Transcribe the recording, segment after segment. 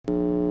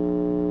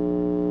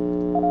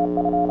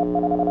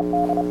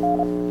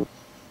Hi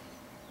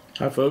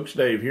folks,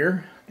 Dave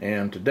here,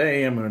 and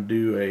today I'm going to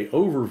do an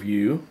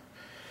overview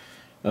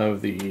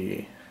of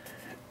the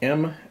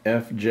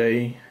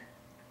MFJ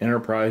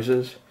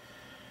Enterprises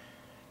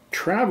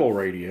travel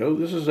radio.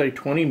 This is a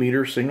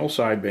 20-meter single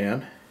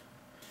sideband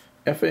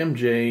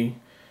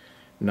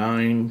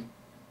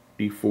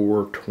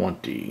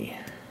MFJ-9420,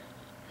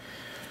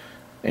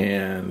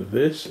 and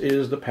this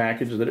is the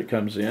package that it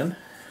comes in.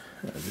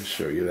 I'll just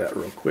show you that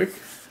real quick.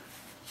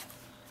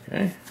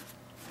 Okay.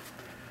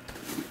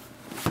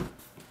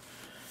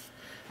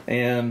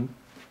 And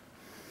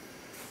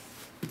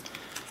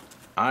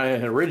I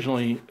had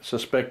originally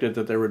suspected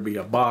that there would be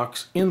a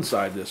box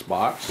inside this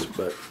box,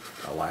 but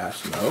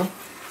alas, no.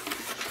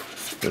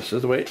 This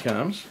is the way it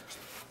comes.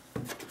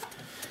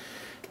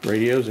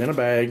 Radio's in a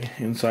bag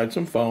inside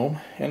some foam,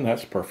 and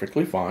that's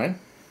perfectly fine.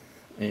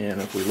 And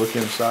if we look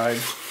inside,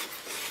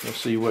 you'll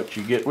see what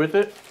you get with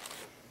it,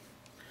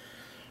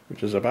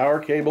 which is a power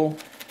cable,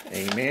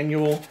 a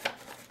manual,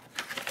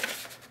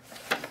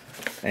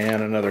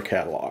 and another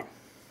catalog.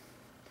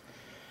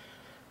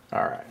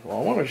 Alright, well,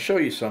 I want to show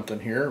you something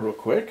here real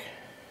quick.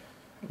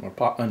 I'm going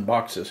to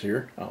unbox this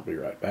here. I'll be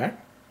right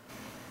back.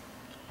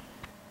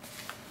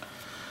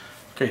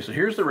 Okay, so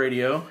here's the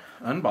radio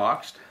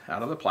unboxed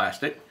out of the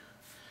plastic.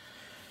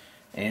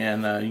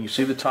 And you can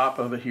see the top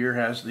of it here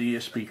has the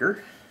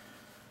speaker.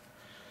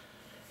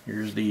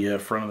 Here's the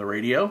front of the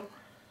radio.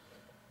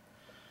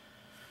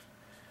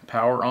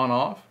 Power on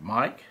off,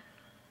 mic,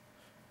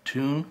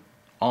 tune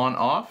on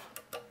off.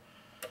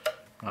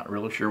 Not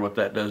really sure what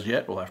that does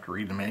yet. We'll have to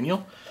read the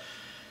manual.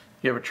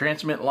 You have a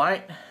transmit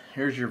light.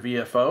 Here's your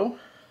VFO.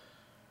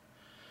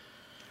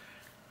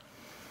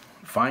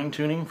 Fine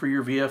tuning for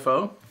your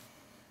VFO.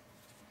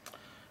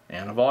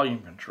 And a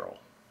volume control.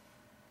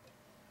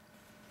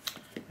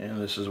 And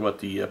this is what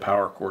the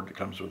power cord that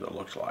comes with it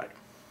looks like.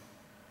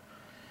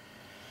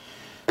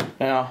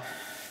 Now,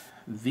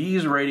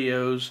 these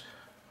radios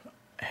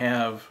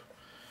have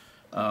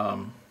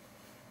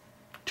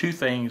two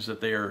things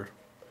that they are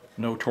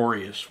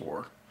notorious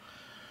for.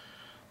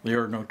 They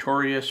are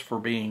notorious for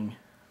being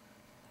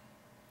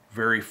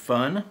very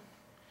fun,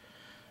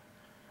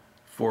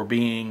 for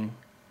being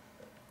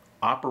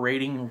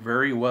operating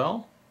very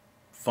well,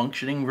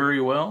 functioning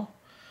very well,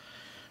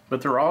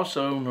 but they're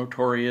also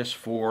notorious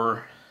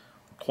for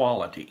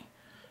quality.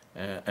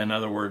 In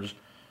other words,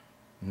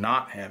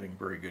 not having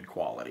very good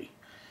quality.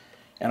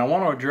 And I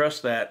want to address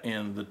that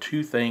in the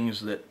two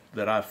things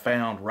that I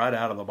found right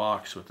out of the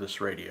box with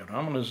this radio. Now,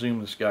 I'm going to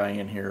zoom this guy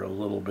in here a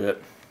little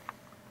bit.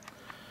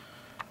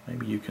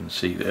 Maybe you can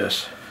see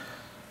this.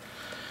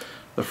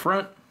 The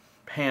front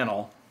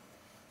panel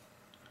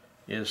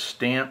is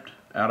stamped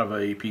out of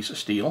a piece of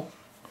steel,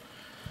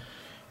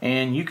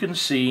 and you can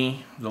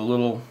see the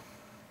little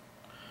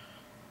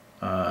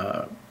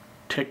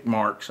tick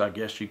marks, I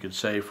guess you could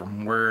say,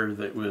 from where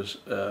that was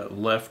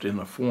left in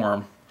the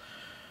form.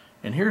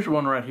 And here's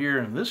one right here,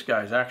 and this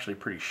guy's actually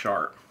pretty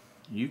sharp.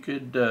 You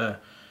could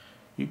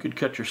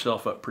cut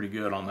yourself up pretty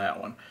good on that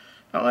one.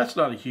 Now, that's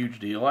not a huge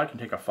deal. I can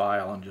take a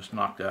file and just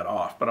knock that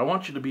off. But I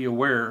want you to be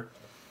aware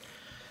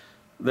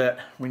that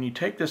when you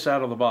take this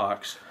out of the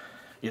box,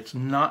 it's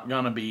not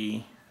going to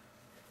be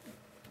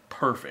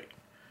perfect.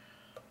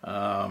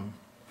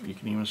 You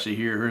can even see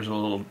here. Here's a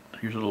little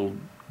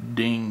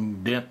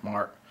dent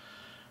mark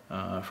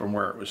from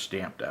where it was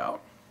stamped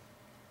out.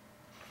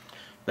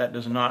 That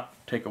does not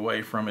take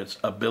away from its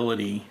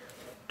ability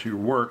to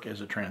work as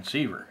a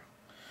transceiver.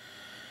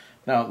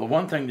 Now, the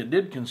one thing that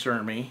did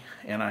concern me,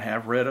 and I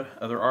have read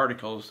other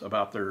articles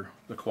about the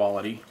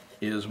quality,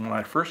 is when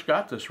I first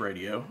got this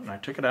radio and I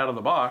took it out of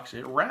the box,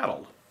 it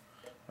rattled.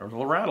 There was a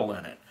little rattle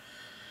in it.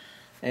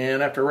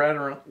 And after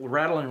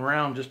rattling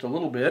around just a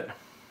little bit,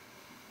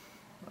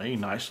 a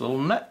nice little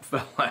nut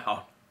fell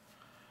out.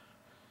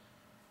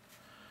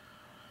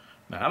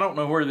 Now, I don't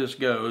know where this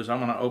goes. I'm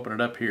going to open it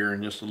up here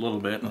in just a little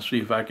bit and see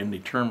if I can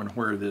determine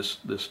where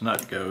this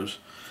nut goes.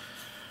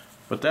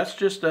 But that's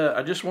just,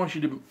 I just want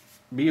you to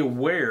be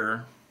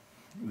aware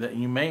that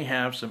you may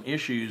have some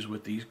issues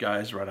with these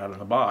guys right out of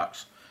the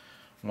box.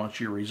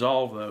 Once you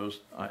resolve those,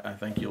 I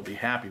think you'll be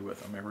happy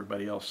with them.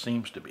 Everybody else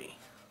seems to be.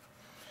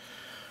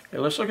 Okay,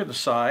 let's look at the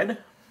side.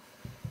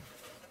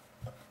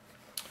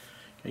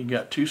 Okay, you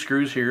got two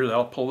screws here.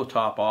 That'll pull the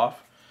top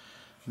off.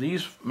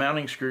 These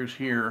mounting screws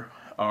here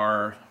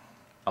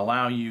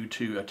allow you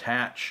to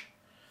attach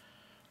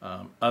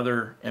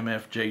other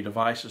MFJ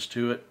devices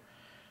to it,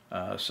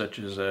 such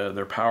as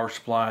their power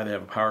supply. They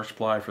have a power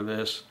supply for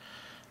this.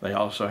 They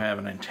also have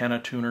an antenna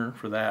tuner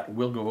for that.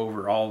 We'll go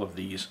over all of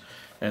these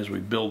as we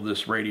build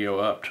this radio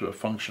up to a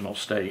functional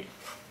state.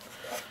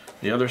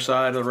 The other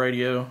side of the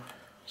radio,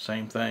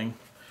 same thing.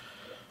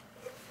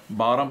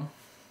 Bottom.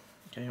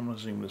 Okay, I'm going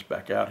to zoom this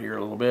back out here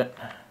a little bit.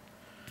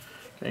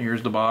 Okay,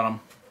 here's the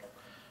bottom.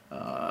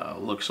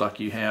 Looks like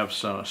you have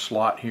some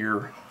slot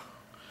here,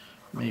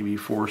 maybe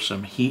for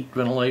some heat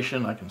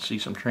ventilation. I can see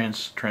some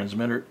transistors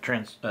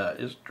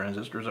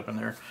up in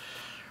there,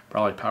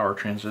 probably power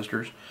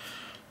transistors.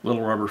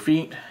 Little rubber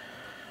feet.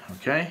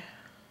 Okay.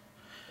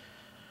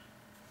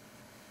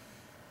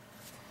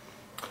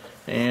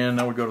 And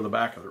now we go to the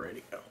back of the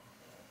radio.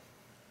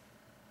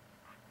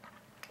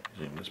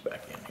 Zoom this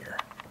back in here.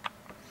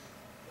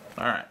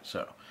 Alright,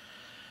 so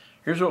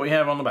here's what we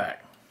have on the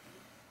back.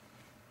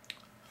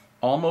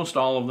 Almost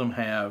all of them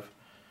have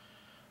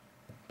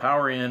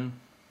power in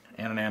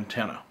and an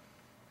antenna.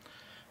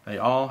 They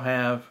all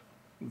have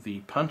the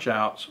punch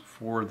outs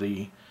for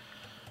the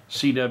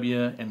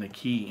CW and the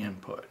key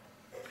input.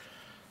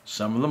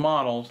 Some of the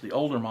models, the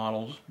older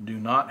models, do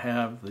not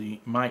have the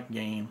mic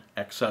gain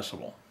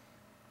accessible.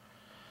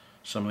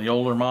 Some of the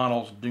older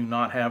models do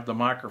not have the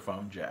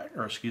microphone jack,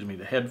 or excuse me,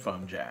 the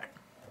headphone jack.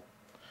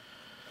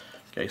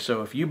 Okay,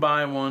 so if you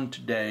buy one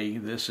today,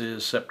 this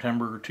is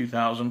September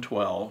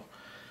 2012,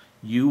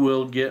 you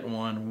will get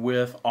one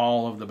with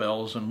all of the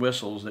bells and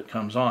whistles that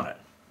comes on it.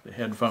 The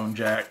headphone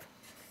jack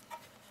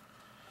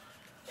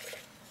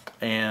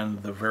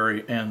and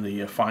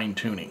the fine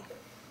tuning.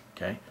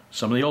 Okay,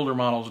 some of the older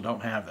models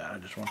don't have that. I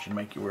just want you to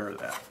make you aware of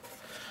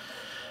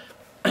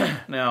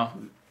that. Now,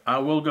 I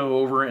will go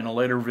over in a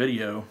later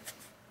video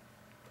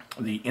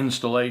the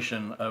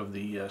installation of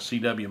the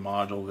CW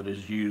module that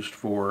is used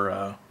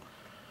for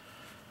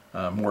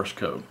Morse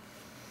code.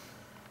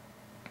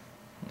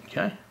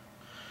 Okay,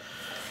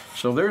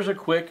 so there's a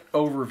quick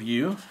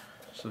overview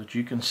so that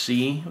you can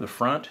see the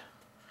front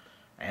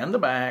and the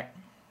back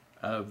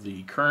of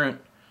the current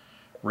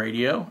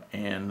radio.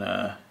 And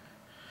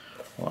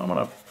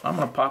well, I'm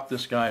gonna pop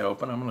this guy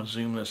open. I'm gonna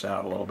zoom this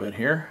out a little bit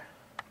here.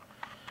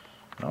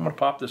 I'm gonna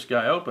pop this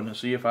guy open and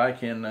see if I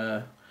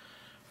can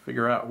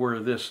figure out where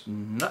this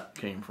nut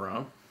came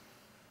from.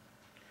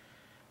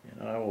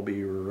 And I will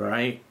be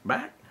right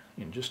back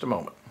in just a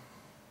moment.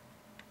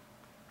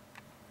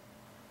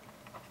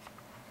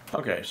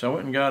 Okay, so I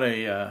went and got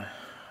a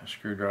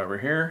screwdriver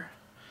here,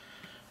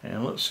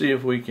 and let's see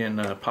if we can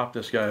pop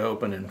this guy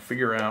open and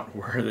figure out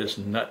where this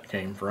nut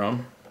came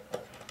from.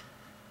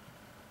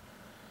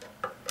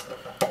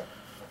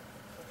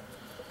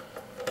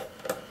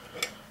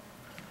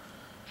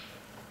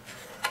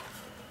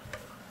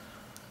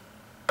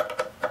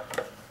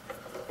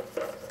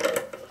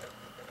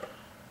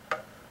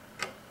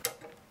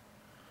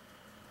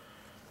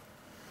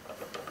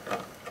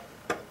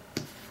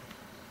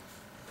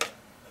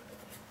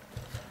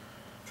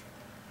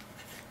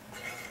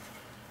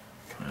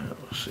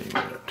 Let's see, we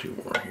got two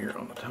more here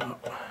on the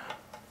top.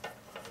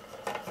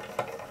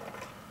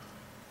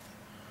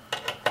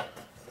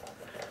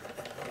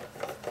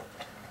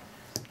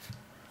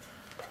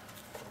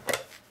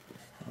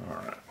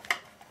 Alright.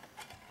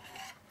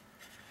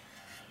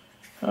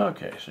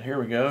 Okay, so here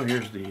we go.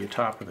 Here's the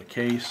top of the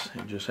case.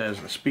 It just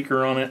has the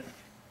speaker on it.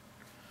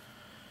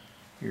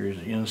 Here's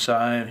the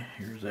inside.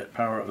 Here's that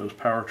those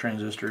power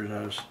transistors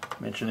I was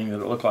mentioning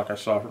that it looked like I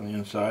saw from the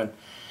inside.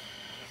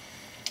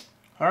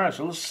 Alright,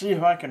 so let's see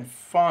if I can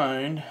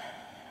find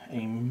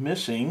a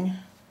missing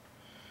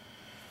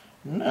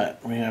nut.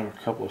 We have a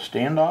couple of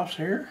standoffs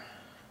here.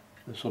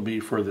 This will be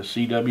for the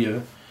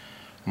CW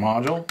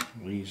module.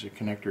 These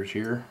connectors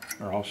here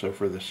are also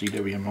for the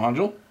CW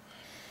module.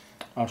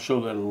 I'll show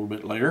that a little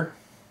bit later.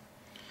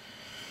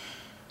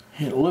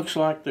 It looks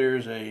like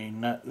there's a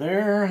nut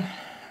there.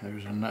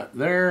 There's a nut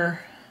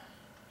there.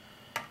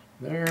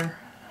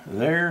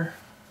 There.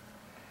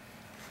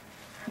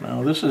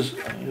 Now this is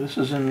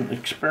an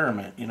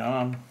experiment, you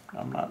know.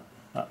 I'm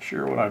not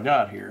sure what I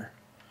got here.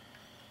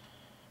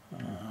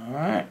 All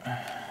right,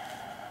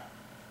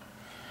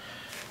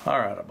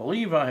 I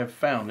believe I have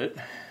found it.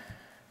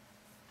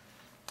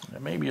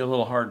 It may be a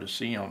little hard to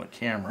see on the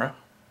camera.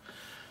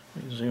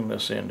 Let me zoom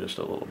this in just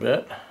a little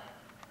bit.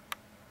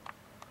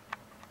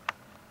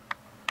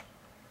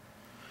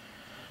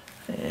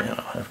 And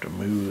I'll have to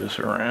move this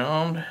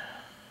around.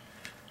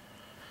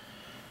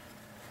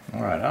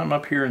 All right, I'm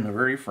up here in the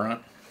very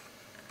front.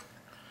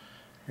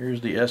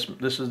 Here's the S.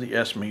 This is the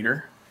S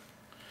meter,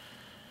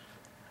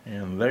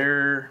 and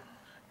there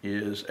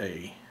is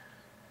a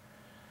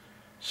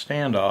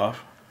standoff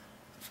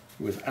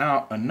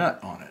without a nut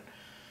on it.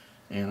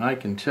 And I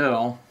can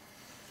tell,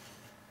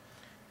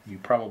 you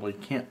probably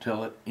can't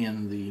tell it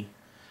in the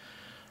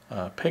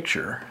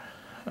picture,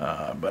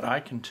 but I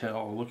can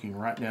tell looking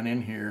right down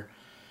in here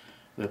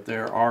that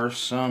there are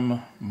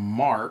some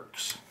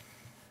marks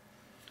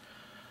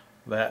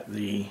that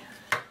the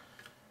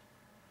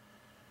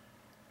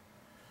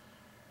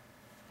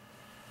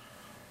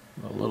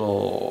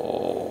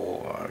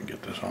little, I'll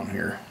get this on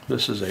here.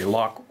 This is a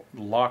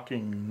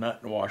locking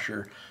nut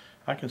washer.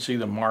 I can see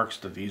the marks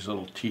that these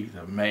little teeth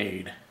have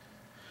made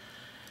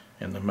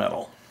in the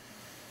metal.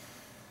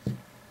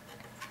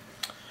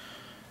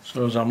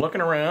 So as I'm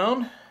looking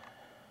around,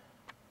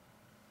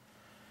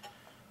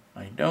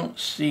 I don't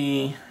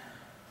see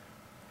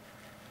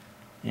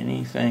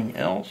anything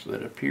else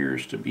that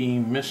appears to be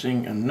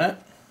missing a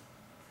nut.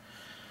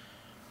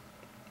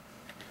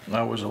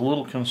 I was a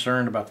little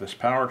concerned about this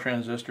power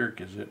transistor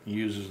because it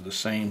uses the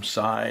same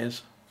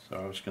size, so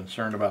I was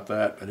concerned about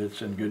that, but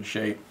it's in good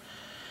shape.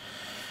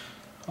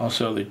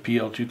 Also, the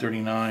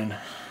PL239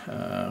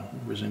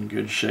 was in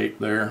good shape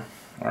there.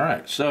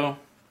 Alright, so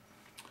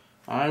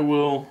I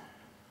will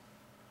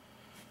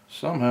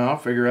somehow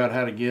figure out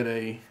how to get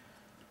a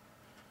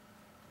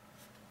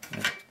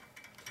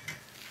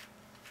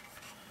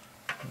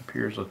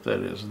appears that that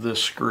is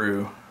this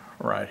screw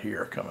right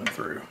here coming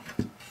through.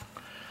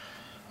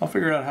 I'll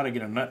figure out how to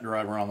get a nut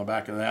driver on the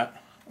back of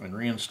that and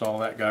reinstall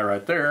that guy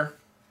right there,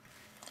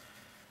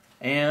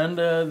 and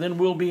then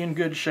we'll be in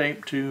good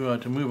shape to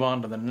move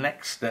on to the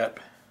next step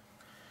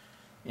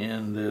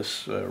in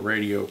this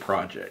radio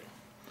project.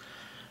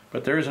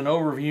 But there's an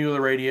overview of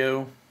the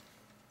radio.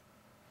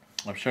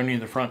 I've shown you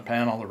the front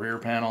panel, the rear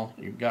panel.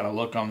 You've got a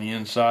look on the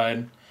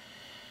inside.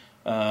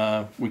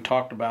 We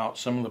talked about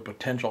some of the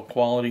potential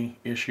quality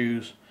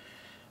issues.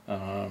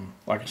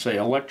 Like I say,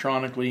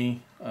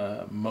 electronically,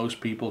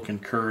 most people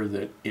concur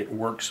that it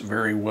works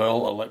very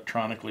well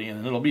electronically,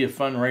 and it'll be a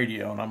fun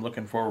radio, and I'm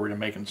looking forward to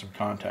making some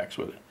contacts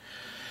with it.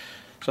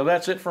 So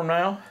that's it for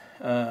now.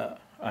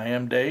 I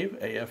am Dave,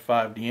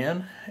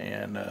 AF5DN,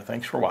 and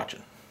thanks for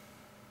watching.